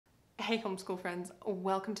Hey homeschool friends,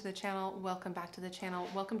 welcome to the channel, welcome back to the channel,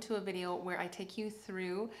 welcome to a video where I take you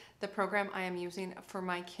through the program I am using for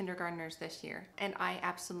my kindergartners this year. And I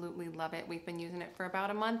absolutely love it. We've been using it for about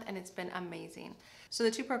a month and it's been amazing. So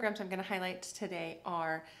the two programs I'm going to highlight today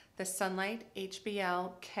are the Sonlight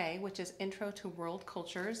HBL-K, which is Intro to World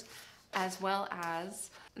Cultures, as well as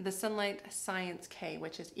the Sonlight Science K,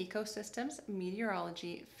 which is Ecosystems,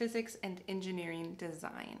 Meteorology, Physics, and Engineering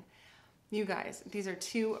Design. You guys, these are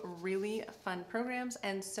two really fun programs,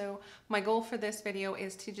 and so my goal for this video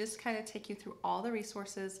is to just kind of take you through all the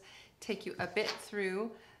resources, take you a bit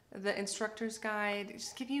through the instructor's guide,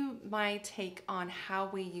 just give you my take on how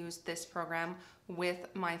we use this program with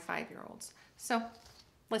my 5-year-olds. So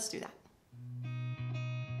let's do that.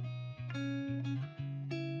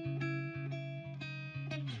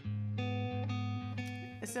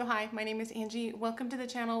 So hi, my name is Angie. Welcome to the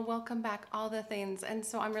channel. Welcome back, all the things. And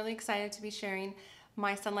so I'm really excited to be sharing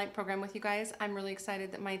my Sonlight program with you guys. I'm really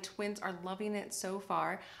excited that my twins are loving it so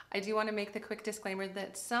far. I do want to make the quick disclaimer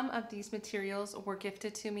that some of these materials were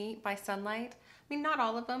gifted to me by Sonlight. I mean, not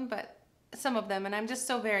all of them, but some of them. And I'm just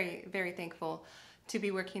so very, very thankful to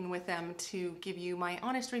be working with them to give you my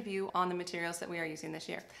honest review on the materials that we are using this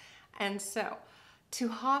year. And so to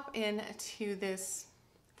hop into this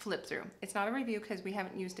flip through. It's not a review because we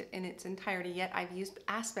haven't used it in its entirety yet. I've used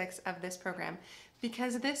aspects of this program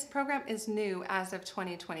because this program is new as of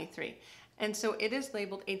 2023. And so it is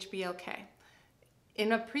labeled HBL-K.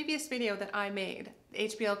 In a previous video that I made,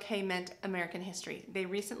 HBL-K meant American history. They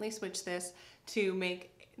recently switched this to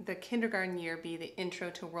make the kindergarten year be the Intro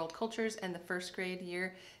to World Cultures and the first grade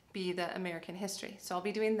year be the American history. So I'll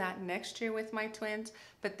be doing that next year with my twins,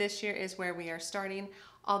 but this year is where we are starting,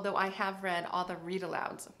 although I have read all the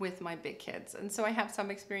read-alouds with my big kids. And so I have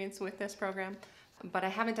some experience with this program, but I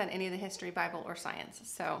haven't done any of the history, Bible, or science.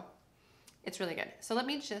 So it's really good. So let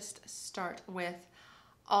me just start with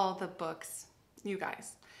all the books, you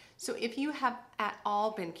guys. So if you have at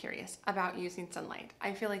all been curious about using Sonlight,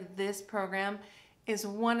 I feel like this program is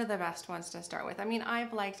one of the best ones to start with. I mean,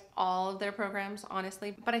 I've liked all of their programs,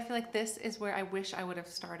 honestly, but I feel like this is where I wish I would have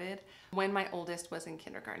started when my oldest was in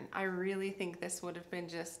kindergarten. I really think this would have been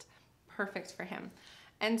just perfect for him.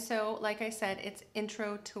 And so, like I said, it's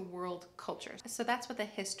Intro to World Cultures. So that's what the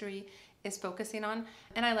history is focusing on.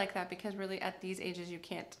 And I like that because really at these ages, you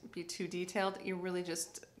can't be too detailed. You're really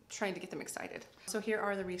just trying to get them excited. So here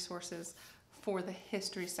are the resources for the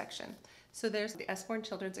history section. So there's the Usborne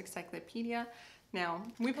Children's Encyclopedia. Now,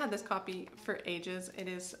 we've had this copy for ages. It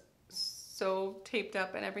is so taped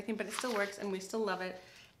up and everything, but it still works and we still love it.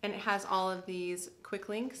 And it has all of these quick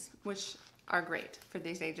links, which are great for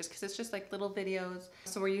these ages because it's just like little videos.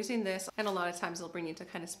 So we're using this, and a lot of times it'll bring you to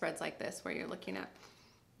kind of spreads like this where you're looking at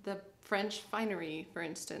the French finery, for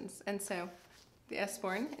instance. And so the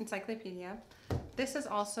Usborne Encyclopedia. This is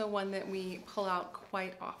also one that we pull out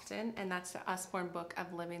quite often, and that's the Usborne Book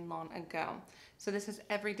of Living Long Ago. So this is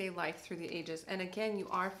everyday life through the ages. And again, you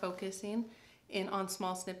are focusing in on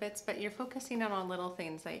small snippets, but you're focusing on little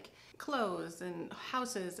things like clothes and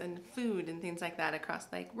houses and food and things like that across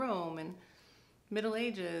like Rome and Middle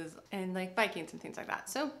Ages and like Vikings and things like that.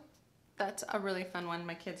 So that's a really fun one.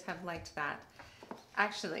 My kids have liked that.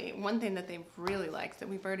 Actually, one thing that they've really liked that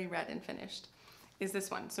we've already read and finished is this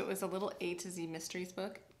one. So it was a little A to Z mysteries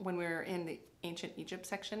book when we were in the ancient Egypt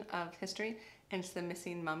section of history, and it's the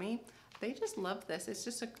missing mummy. They just loved this. It's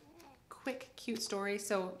just a quick, cute story.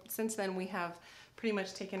 So since then we have pretty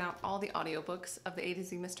much taken out all the audiobooks of the A to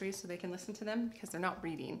Z mysteries so they can listen to them because they're not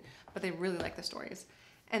reading, but they really like the stories.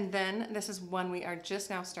 And then this is one we are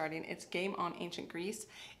just now starting. It's Game on Ancient Greece.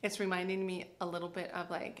 It's reminding me a little bit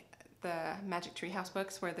of like the Magic Treehouse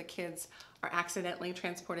books where the kids are accidentally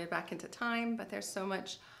transported back into time, but there's so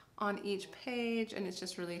much on each page and it's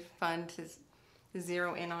just really fun to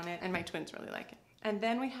zero in on it, and my twins really like it. And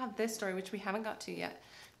then we have this story, which we haven't got to yet.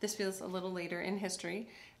 This feels a little later in history.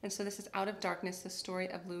 And so this is Out of Darkness, the story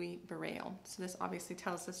of Louis Braille. So this obviously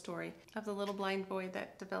tells the story of the little blind boy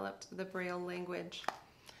that developed the Braille language.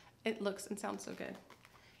 It looks and sounds so good.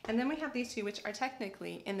 And then we have these two, which are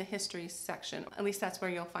technically in the history section. At least that's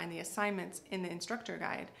where you'll find the assignments in the instructor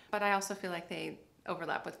guide. But I also feel like they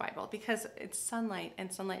overlap with Bible because it's Sonlight,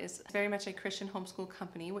 and Sonlight is very much a Christian homeschool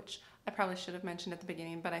company, which I probably should have mentioned at the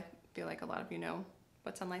beginning, but I feel like a lot of you know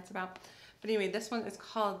what Sonlight's about. But anyway, this one is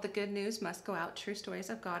called The Good News Must Go Out, True Stories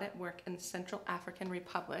of God at Work in the Central African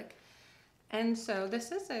Republic. And so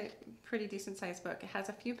this is a pretty decent sized book. It has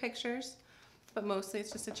a few pictures, but mostly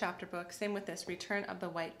it's just a chapter book. Same with this, Return of the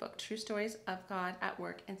White Book, True Stories of God at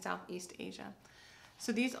Work in Southeast Asia.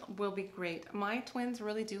 So these will be great. My twins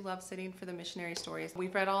really do love sitting for the missionary stories.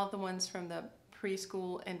 We've read all of the ones from the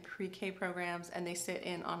preschool and pre-K programs, and they sit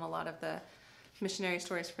in on a lot of the missionary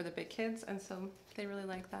stories for the big kids, and so they really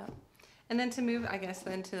like that. And then to move, I guess,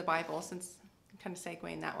 then to the Bible, since I'm kind of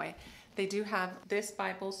segueing that way, they do have this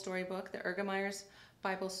Bible storybook. The Ergemeyer's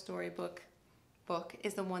Bible storybook book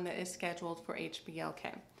is the one that is scheduled for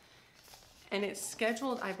HBL-K. And it's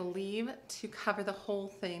scheduled, I believe, to cover the whole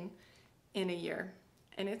thing in a year.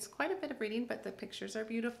 And it's quite a bit of reading, but the pictures are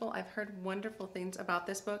beautiful. I've heard wonderful things about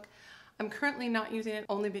this book. I'm currently not using it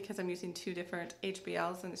only because I'm using 2 different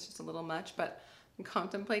HBLs and it's just a little much, but I'm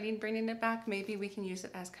contemplating bringing it back. Maybe we can use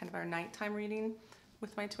it as kind of our nighttime reading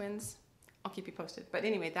with my twins. I'll keep you posted. But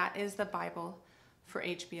anyway, that is the Bible for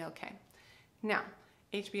HBL-K. Now,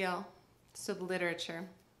 HBL, so the literature.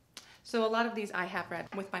 So a lot of these I have read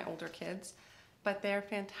with my older kids, but they're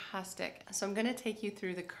fantastic. So I'm gonna take you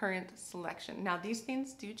through the current selection. Now these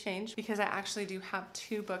things do change because I actually do have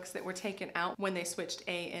 2 books that were taken out when they switched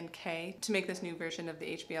A and K to make this new version of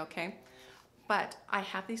the HBL-K. But I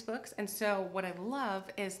have these books, and so what I love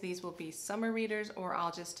is these will be summer readers, or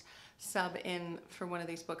I'll just sub in for one of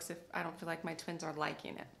these books if I don't feel like my twins are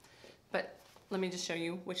liking it. But let me just show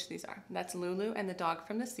you which these are. That's Lulu and the Dog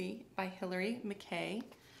from the Sea by Hilary McKay.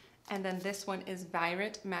 And then this one is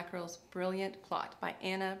Violet Mackerel's Brilliant Plot by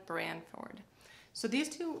Anna Branford. So these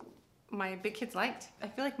 2, my big kids liked. I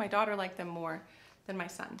feel like my daughter liked them more than my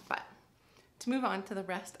son. But to move on to the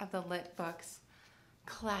rest of the lit books,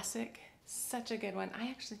 classic, such a good one. I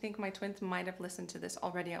actually think my twins might have listened to this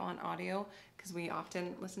already on audio because we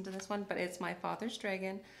often listen to this one, but it's My Father's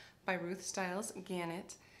Dragon by Ruth Stiles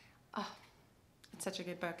Gannett. Oh, it's such a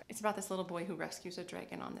good book. It's about this little boy who rescues a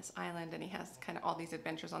dragon on this island, and he has kind of all these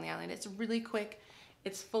adventures on the island. It's really quick.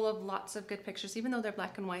 It's full of lots of good pictures. Even though they're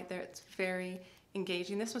black and white, it's very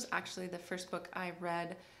engaging. This was actually the first book I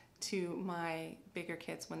read to my bigger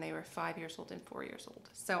kids when they were 5 years old and 4 years old.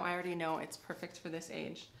 So I already know it's perfect for this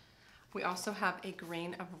age. We also have A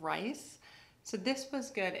Grain of Rice. So this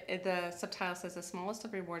was good. The subtitle says, the smallest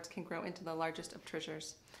of rewards can grow into the largest of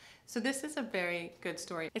treasures. So this is a very good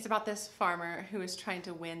story. It's about this farmer who is trying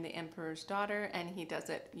to win the emperor's daughter, and he does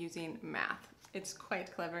it using math. It's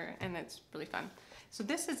quite clever and it's really fun. So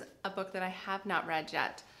this is a book that I have not read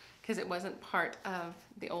yet because it wasn't part of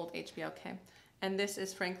the old HBL-K. And this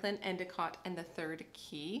is Franklin Endicott and the Third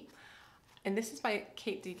Key. And this is by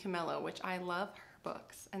Kate DiCamillo, which I love her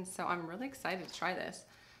books. And so I'm really excited to try this.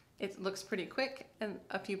 It looks pretty quick and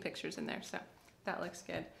a few pictures in there, so that looks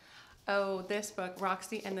good. Oh, this book,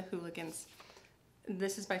 Roxy and the Hooligans.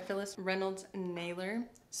 This is by Phyllis Reynolds Naylor.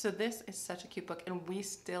 So this is such a cute book, and we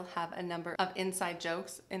still have a number of inside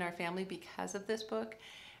jokes in our family because of this book.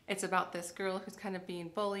 It's about this girl who's kind of being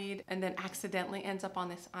bullied and then accidentally ends up on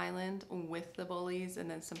this island with the bullies, and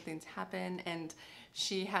then some things happen, and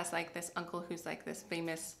she has like this uncle who's like this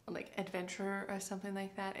famous like adventurer or something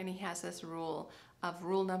like that, and he has this rule of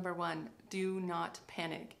rule number 1, do not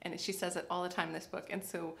panic. And she says it all the time in this book, and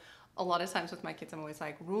so a lot of times with my kids I'm always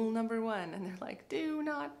like, rule number 1, and they're like, do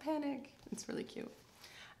not panic. It's really cute.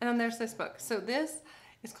 And then there's this book. So this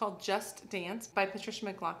is called Just Dance by Patricia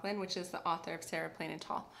McLaughlin, which is the author of Sarah Plain and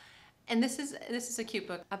Tall. And this is a cute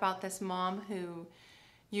book about this mom who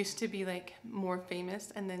used to be like more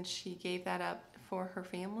famous, and then she gave that up for her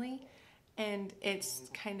family, and it's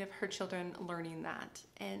kind of her children learning that,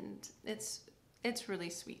 and it's really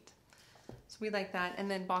sweet. So we like that. And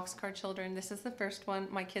then Boxcar Children, this is the first one.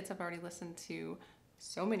 My kids have already listened to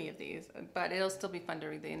so many of these, but it'll still be fun to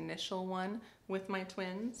read the initial one with my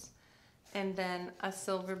twins. And then A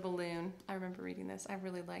Silver Balloon. I remember reading this. I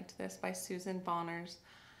really liked this, by Susan Bonners.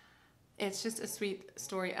 It's just a sweet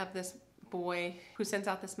story of this boy who sends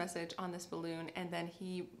out this message on this balloon, and then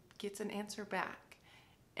he gets an answer back.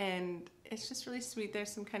 And it's just really sweet.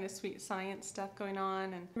 There's some kind of sweet science stuff going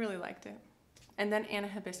on, and I really liked it. And then Anna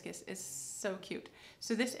Hibiscus is so cute.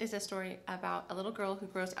 So this is a story about a little girl who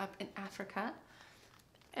grows up in Africa,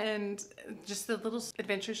 and just the little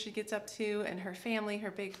adventures she gets up to, and her family, her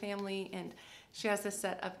big family, and she has this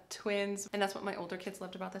set of twins. And that's what my older kids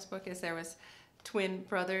loved about this book, is there was twin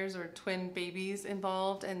brothers or twin babies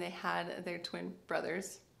involved, and they had their twin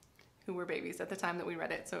brothers who were babies at the time that we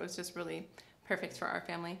read it. So it was just really perfect for our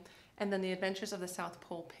family. And then The Adventures of the South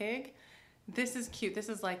Pole Pig. This is cute. This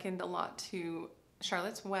is likened a lot to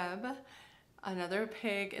Charlotte's Web. Another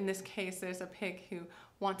pig. In this case, there's a pig who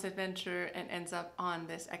wants adventure and ends up on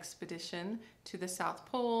this expedition to the South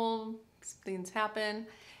Pole. Things happen.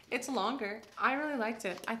 It's longer. I really liked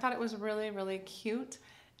it. I thought it was really, really cute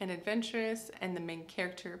and adventurous, and the main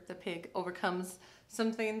character, the pig, overcomes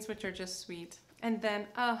some things which are just sweet. And then,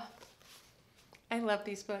 I love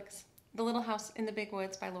these books. The Little House in the Big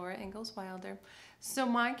Woods by Laura Ingalls Wilder. So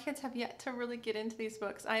my kids have yet to really get into these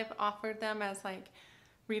books. I have offered them as like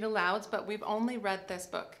read alouds, but we've only read this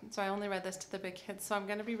book. So I only read this to the big kids. So I'm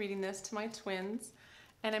going to be reading this to my twins,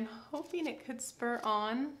 and I'm hoping it could spur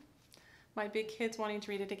on my big kids wanting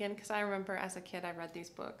to read it again, because I remember as a kid I read these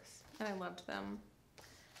books and I loved them.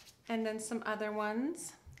 And then some other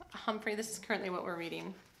ones. Humphrey, this is currently what we're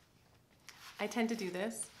reading. I tend to do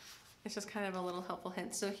this. It's just kind of a little helpful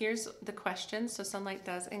hint. So here's the questions. So Sonlight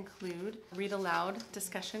does include read aloud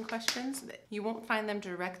discussion questions. You won't find them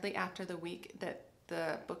directly after the week that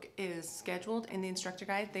the book is scheduled in the instructor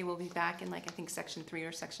guide. They will be back in like, I think section 3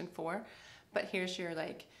 or section 4. But here's your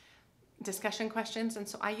like discussion questions. And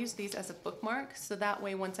so I use these as a bookmark. So that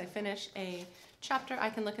way, once I finish a chapter, I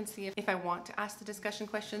can look and see if I want to ask the discussion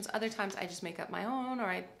questions. Other times I just make up my own, or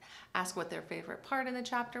I ask what their favorite part of the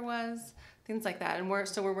chapter was, things like that. And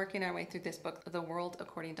we're working our way through this book, The World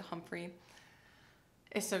According to Humphrey.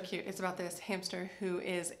 It's so cute. It's about this hamster who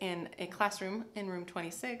is in a classroom in room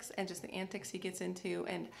 26, and just the antics he gets into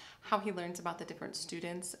and how he learns about the different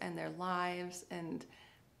students and their lives. And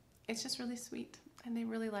it's just really sweet, and they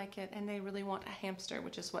really like it, and they really want a hamster,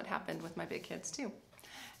 which is what happened with my big kids too.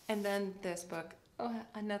 And then this book, oh,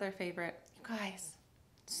 another favorite. You guys,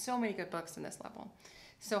 so many good books in this level.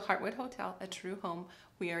 So Heartwood Hotel, A True Home.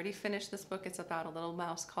 We already finished this book. It's about a little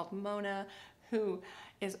mouse called Mona who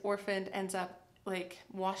is orphaned, ends up like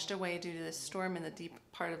washed away due to this storm in the deep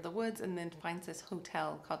part of the woods, and then finds this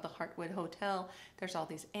hotel called the Heartwood Hotel. There's all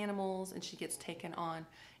these animals, and she gets taken on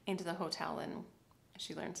into the hotel, and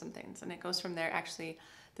she learns some things. And it goes from there. Actually,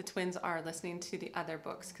 the twins are listening to the other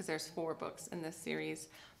books because there's 4 books in this series.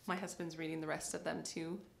 My husband's reading the rest of them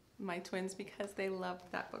to my twins because they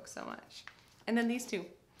loved that book so much. And then these two.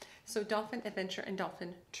 So Dolphin Adventure and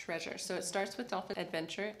Dolphin Treasure. So it starts with Dolphin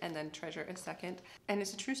Adventure, and then Treasure is second. And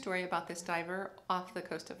it's a true story about this diver off the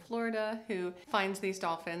coast of Florida who finds these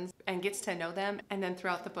dolphins and gets to know them. And then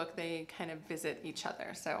throughout the book, they kind of visit each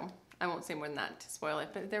other. So I won't say more than that to spoil it,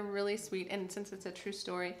 but they're really sweet. And since it's a true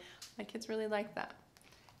story, my kids really like that.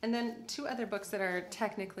 And then 2 other books that are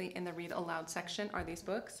technically in the read aloud section are these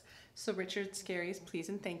books. So Richard Scarry's Please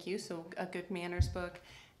and Thank You, so a good manners book,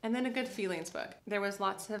 and then a good feelings book. There was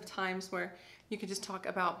lots of times where you could just talk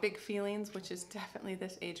about big feelings, which is definitely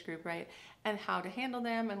this age group, right? And how to handle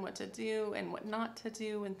them and what to do and what not to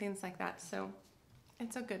do and things like that. So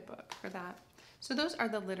it's a good book for that. So those are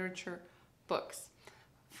the literature books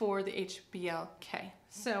for the HBL-K.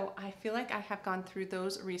 So I feel like I have gone through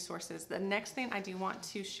those resources. The next thing I do want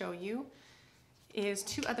to show you is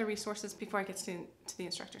 2 other resources before I get to the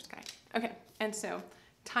instructor's guide. Okay, and so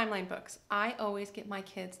timeline books. I always get my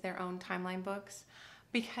kids their own timeline books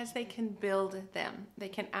because they can build them. They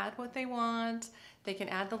can add what they want. They can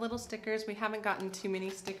add the little stickers. We haven't gotten too many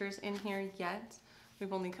stickers in here yet.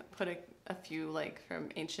 We've only put a few like from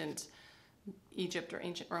ancient Egypt or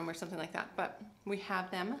ancient Rome or something like that, but we have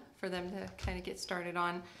them for them to kind of get started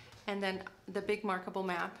on. And then the big markable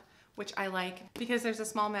map, which I like because there's a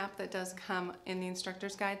small map that does come in the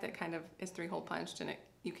instructor's guide that kind of is 3-hole punched, and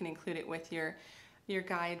you can include it with your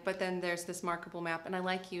guide. But then there's this markable map, and I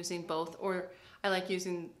like using both, or I like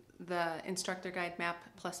using the instructor guide map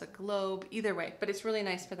plus a globe, either way. But it's really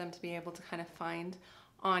nice for them to be able to kind of find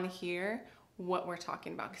on here what we're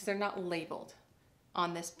talking about, because they're not labeled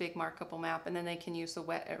on this big markable map. And then they can use the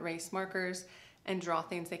wet erase markers and draw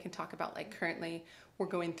things they can talk about. Like currently we're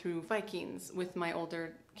going through Vikings with my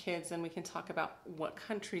older kids, and we can talk about what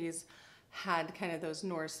countries had kind of those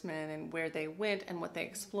Norsemen and where they went and what they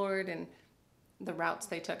explored and the routes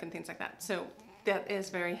they took and things like that. So that is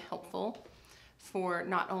very helpful for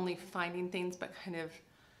not only finding things, but kind of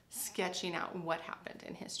sketching out what happened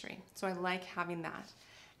in history. So I like having that.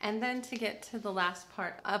 And then to get to the last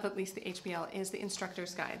part of at least the HBL is the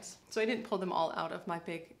instructor's guides. So I didn't pull them all out of my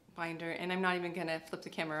big binder, and I'm not even gonna flip the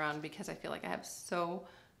camera around because I feel like I have so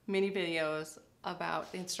many videos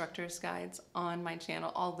about the instructor's guides on my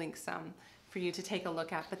channel. I'll link some for you to take a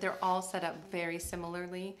look at, but they're all set up very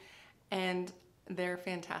similarly, and they're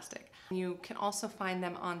fantastic. You can also find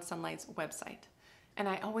them on Sonlight's website. And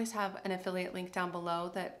I always have an affiliate link down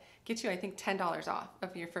below that gets you, I think, $10 off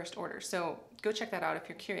of your first order. So go check that out if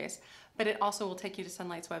you're curious. But it also will take you to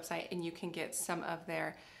Sonlight's website, and you can get some of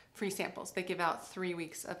their free samples. They give out 3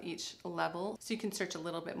 weeks of each level. So you can search a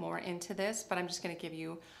little bit more into this, but I'm just gonna give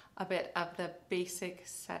you a bit of the basic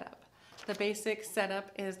setup. The basic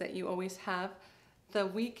setup is that you always have the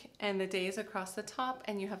week and the days across the top,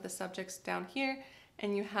 and you have the subjects down here,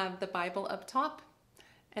 and you have the Bible up top,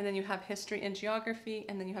 and then you have history and geography,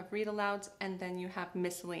 and then you have read alouds, and then you have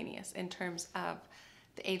miscellaneous in terms of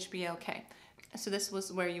the HBL-K. So this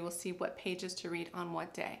was where you will see what pages to read on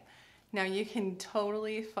what day. Now you can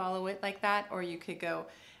totally follow it like that, or you could go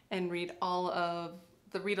and read all of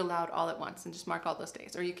the read aloud all at once and just mark all those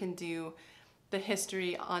days. Or you can do the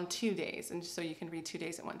history on 2 days, and so you can read 2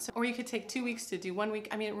 days at once. Or you could take 2 weeks to do 1 week.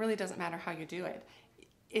 I mean, it really doesn't matter how you do it.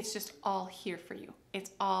 It's just all here for you.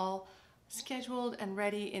 It's all scheduled and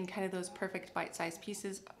ready in kind of those perfect bite-sized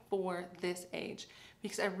pieces for this age.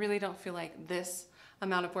 Because I really don't feel like this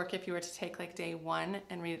amount of work, if you were to take like day 1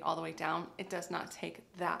 and read it all the way down, it does not take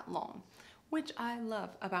that long, which I love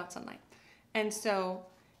about Sonlight. And so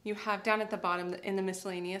you have down at the bottom in the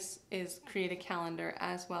miscellaneous is create a calendar,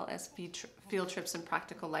 as well as field trips and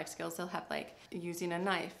practical life skills. They'll have like using a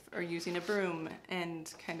knife or using a broom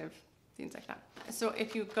and kind of things like that. So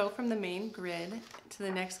if you go from the main grid to the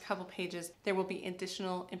next couple pages, there will be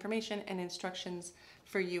additional information and instructions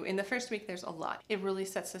for you. In the first week, there's a lot. It really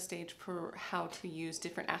sets the stage for how to use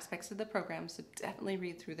different aspects of the program, so definitely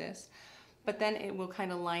read through this. But then it will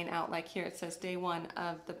kind of line out, like here it says day 1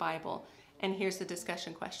 of the Bible, and here's the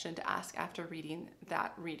discussion question to ask after reading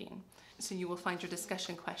that reading. So you will find your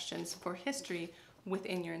discussion questions for history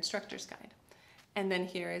within your instructor's guide. And then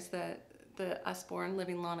here is the Usborne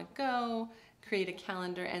Living Long Ago, create a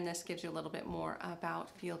calendar, and this gives you a little bit more about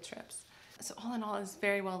field trips. So all in all, it's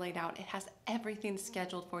very well laid out. It has everything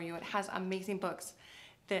scheduled for you. It has amazing books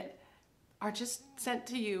that are just sent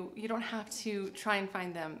to you. You don't have to try and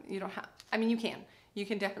find them. You don't have, I mean, you can. You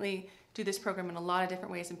can definitely do this program in a lot of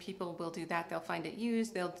different ways, and people will do that. They'll find it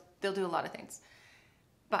used. They'll do a lot of things.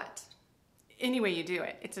 But any way you do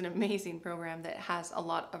it, it's an amazing program that has a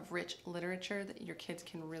lot of rich literature that your kids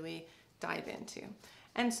can really dive into.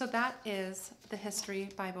 And so that is the history,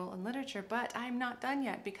 Bible, and literature, but I'm not done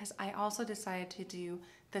yet because I also decided to do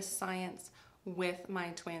the science with my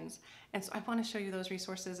twins. And so I want to show you those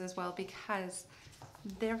resources as well because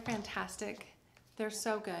they're fantastic. They're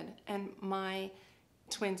so good. And my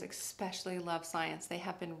twins especially love science. They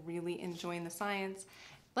have been really enjoying the science.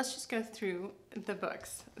 Let's just go through the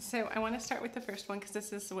books. So I want to start with the first one because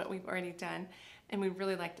this is what we've already done and we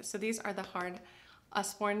really liked it. So these are the hard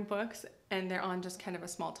Usborne books, and they're on just kind of a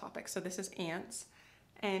small topic. So this is ants,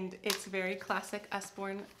 and it's very classic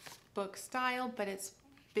Usborne book style, but it's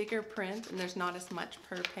bigger print and there's not as much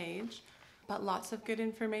per page, but lots of good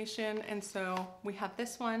information. And so we have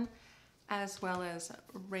this one, as well as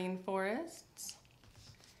rainforests,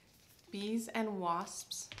 bees and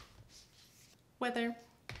wasps, weather,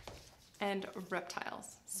 and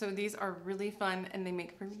reptiles. So these are really fun and they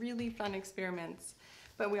make for really fun experiments.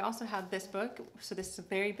 But we also have this book. So this is a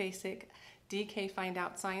very basic DK Find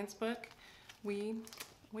Out science book. We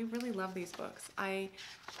really love these books. I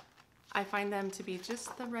find them to be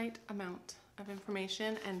just the right amount of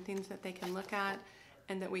information and things that they can look at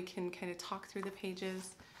and that we can kind of talk through the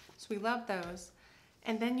pages. So we love those.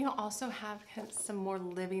 And then you'll also have some more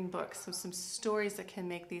living books, so some stories that can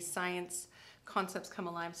make these science concepts come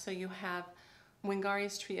alive. So you have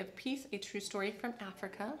Wangari's Tree of Peace, a true story from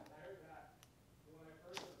Africa.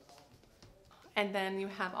 And then you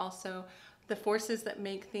have also the forces that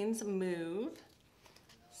make things move.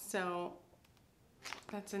 So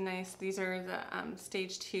that's a nice, these are the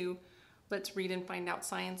stage 2, let's read and find out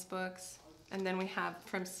science books. And then we have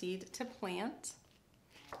From Seed to Plant.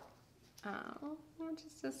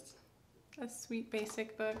 Just a sweet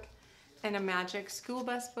basic book. And a Magic School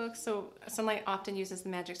Bus book. So Sonlight often uses the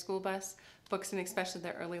Magic School Bus books, and especially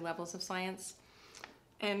the early levels of science.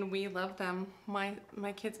 And we love them. My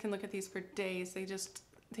kids can look at these for days.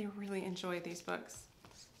 They really enjoy these books.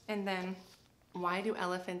 And then, Why Do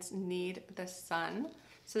Elephants Need the Sun?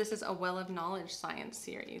 So this is a Well of Knowledge science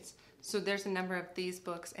series. So there's a number of these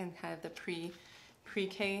books and kind of the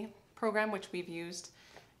pre-K program, which we've used.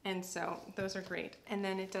 And so those are great. And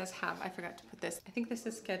then it does have, I forgot to put this, I think this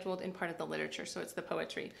is scheduled in part of the literature, so it's the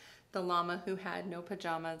poetry. The Llama Who Had No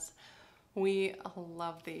Pajamas. We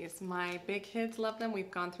love these. My big kids love them. We've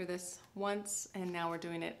gone through this once and now we're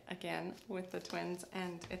doing it again with the twins,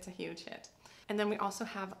 and it's a huge hit. And then we also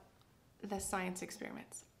have the science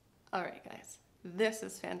experiments. All right, guys, this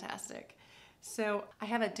is fantastic. So I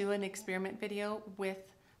have a do an experiment video with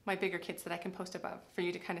my bigger kids that I can post above for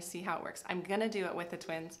you to kind of see how it works. I'm gonna do it with the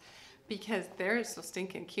twins because they're so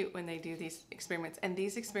stinking cute when they do these experiments, and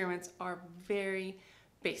these experiments are very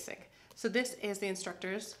basic. So this is the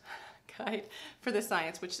instructor's guide for the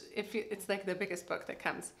science, which it's like the biggest book that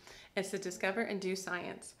comes. It's to Discover and Do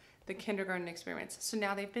Science, the kindergarten experiments. So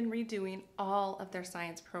now they've been redoing all of their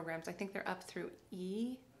science programs. I think they're up through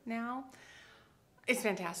E now. It's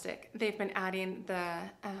fantastic. They've been adding the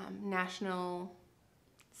national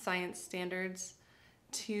science standards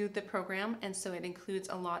to the program, and so it includes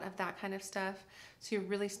a lot of that kind of stuff. So you're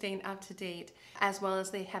really staying up to date, as well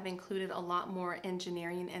as they have included a lot more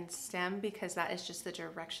engineering and STEM, because that is just the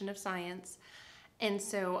direction of science. And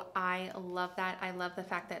so I love that. I love the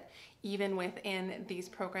fact that even within these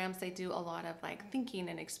programs, they do a lot of like thinking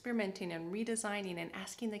and experimenting and redesigning and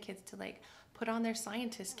asking the kids to like put on their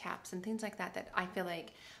scientist caps and things like that, that I feel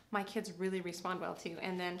like my kids really respond well to.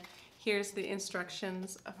 And then here's the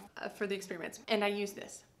instructions for the experiments. And I use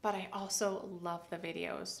this, but I also love the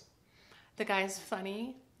videos. The guy's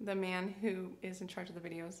funny. The man who is in charge of the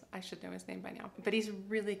videos, I should know his name by now, but he's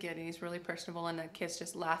really good and he's really personable, and the kids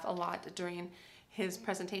just laugh a lot during his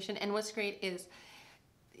presentation. And what's great is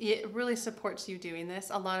it really supports you doing this.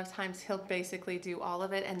 A lot of times he'll basically do all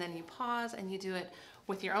of it, and then you pause and you do it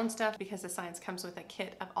with your own stuff, because the science comes with a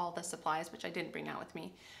kit of all the supplies, which I didn't bring out with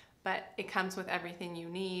me, but it comes with everything you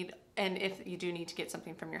need. And if you do need to get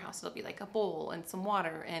something from your house, it'll be like a bowl and some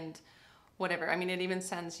water and whatever. I mean, it even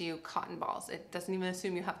sends you cotton balls. It doesn't even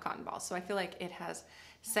assume you have cotton balls. So I feel like it has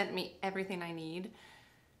sent me everything I need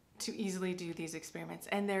to easily do these experiments.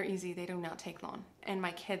 And they're easy, they do not take long. And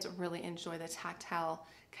my kids really enjoy the tactile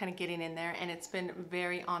kind of getting in there. And it's been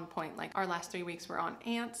very on point. Like our last 3 weeks were on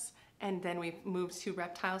ants, and then we moved to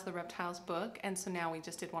reptiles, the reptiles book. And so now we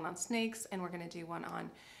just did one on snakes, and we're gonna do one on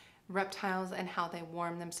reptiles and how they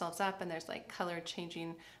warm themselves up. And there's like color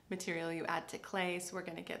changing material you add to clay. So we're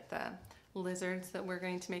gonna get the lizards that we're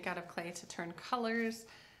going to make out of clay to turn colors.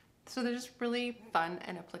 So they're just really fun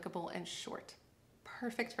and applicable and short.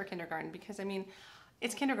 Perfect for kindergarten, because I mean,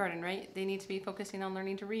 it's kindergarten, right? They need to be focusing on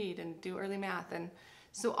learning to read and do early math. And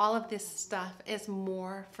so all of this stuff is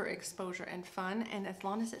more for exposure and fun. And as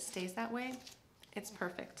long as it stays that way, it's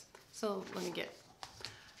perfect. So let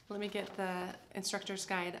me get the instructor's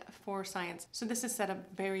guide for science. So this is set up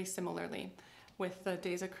very similarly with the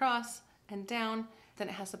days across and down. Then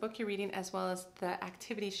it has the book you're reading, as well as the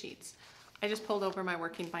activity sheets. I just pulled over my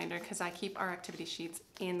working binder because I keep our activity sheets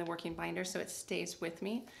in the working binder so it stays with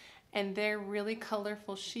me. And they're really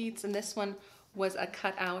colorful sheets. And this one was a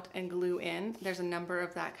cut out and glue in. There's a number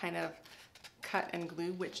of that kind of cut and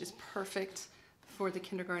glue, which is perfect for the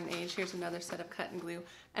kindergarten age. Here's another set of cut and glue.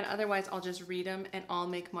 And otherwise I'll just read them and I'll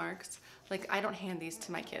make marks. Like, I don't hand these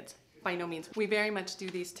to my kids, by no means. We very much do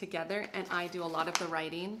these together, and I do a lot of the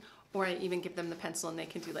writing, or I even give them the pencil and they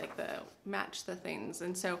can do like the match the things.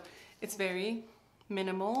 And so it's very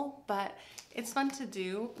minimal, but it's fun to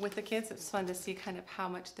do with the kids. It's fun to see kind of how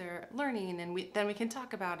much they're learning, and then we can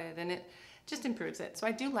talk about it, and it just improves it. So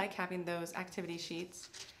I do like having those activity sheets.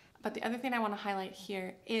 But the other thing I want to highlight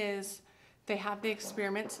here is they have the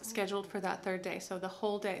experiments scheduled for that third day. So the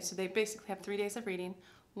whole day. So they basically have 3 days of reading,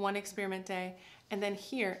 1 experiment day. And then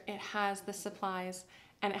here it has the supplies,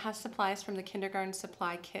 and it has supplies from the kindergarten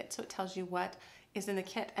supply kit. So it tells you what is in the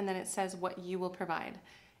kit, and then it says what you will provide.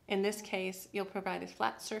 In this case, you'll provide a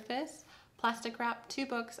flat surface, plastic wrap, 2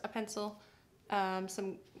 books, a pencil,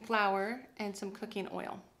 some flour, and some cooking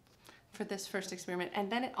oil for this first experiment.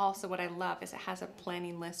 And then it also, what I love is it has a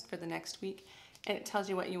planning list for the next week, and it tells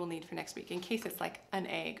you what you will need for next week in case it's like an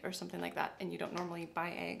egg or something like that and you don't normally buy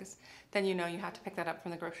eggs. Then you know you have to pick that up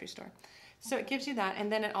from the grocery store. So it gives you that,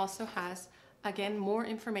 and then it also has, again, more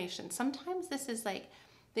information. Sometimes this is like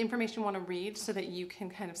the information you want to read so that you can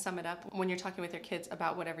kind of sum it up when you're talking with your kids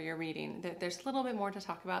about whatever you're reading. There's a little bit more to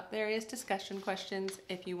talk about. There is discussion questions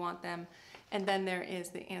if you want them. And then there is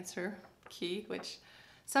the answer key, which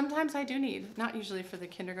sometimes I do need, not usually for the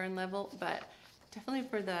kindergarten level, but definitely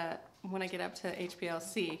for when I get up to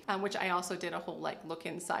HBL-C, which I also did a whole like look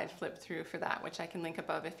inside flip through for that, which I can link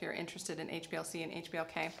above if you're interested in HBL-C and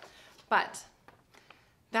HBL-K. But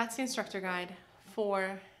that's the instructor guide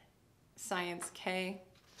for Science K.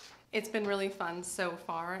 It's been really fun so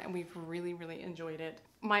far, and we've really, really enjoyed it.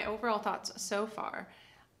 My overall thoughts so far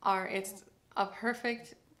are it's a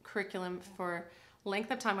perfect curriculum for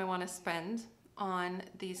length of time I want to spend on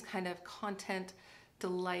these kind of content,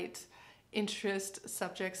 delight, interest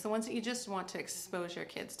subjects, the ones that you just want to expose your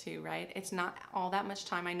kids to, right? It's not all that much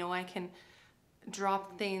time. I know I can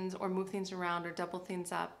drop things or move things around or double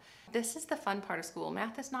things up. This is the fun part of school.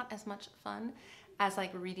 Math is not as much fun as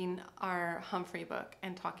like reading our Humphrey book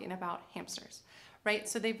and talking about hamsters, right?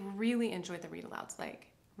 So they've really enjoyed the read alouds, like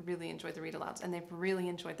really enjoyed the read alouds, and they've really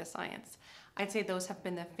enjoyed the science. I'd say those have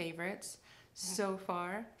been the favorites so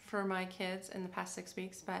far for my kids in the past 6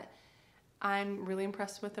 weeks, but I'm really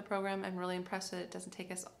impressed with the program. I'm really impressed that it doesn't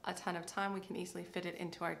take us a ton of time. We can easily fit it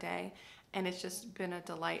into our day, and it's just been a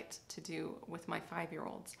delight to do with my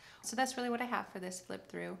 5-year-olds. So that's really what I have for this flip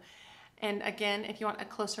through. And again, if you want a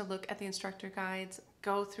closer look at the instructor guides,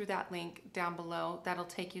 go through that link down below. That'll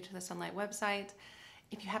take you to the Sonlight website.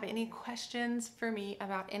 If you have any questions for me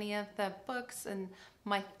about any of the books and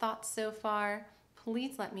my thoughts so far,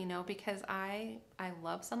 please let me know, because I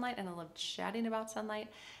love Sonlight and I love chatting about Sonlight.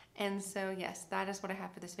 And so yes, that is what I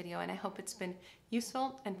have for this video, and I hope it's been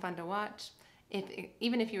useful and fun to watch.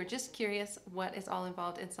 Even if you were just curious what is all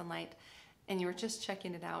involved in Sonlight and you were just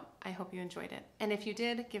checking it out, I hope you enjoyed it. And if you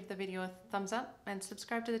did, give the video a thumbs up and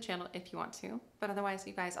subscribe to the channel if you want to. But otherwise,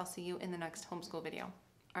 you guys, I'll see you in the next homeschool video.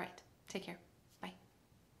 All right, take care.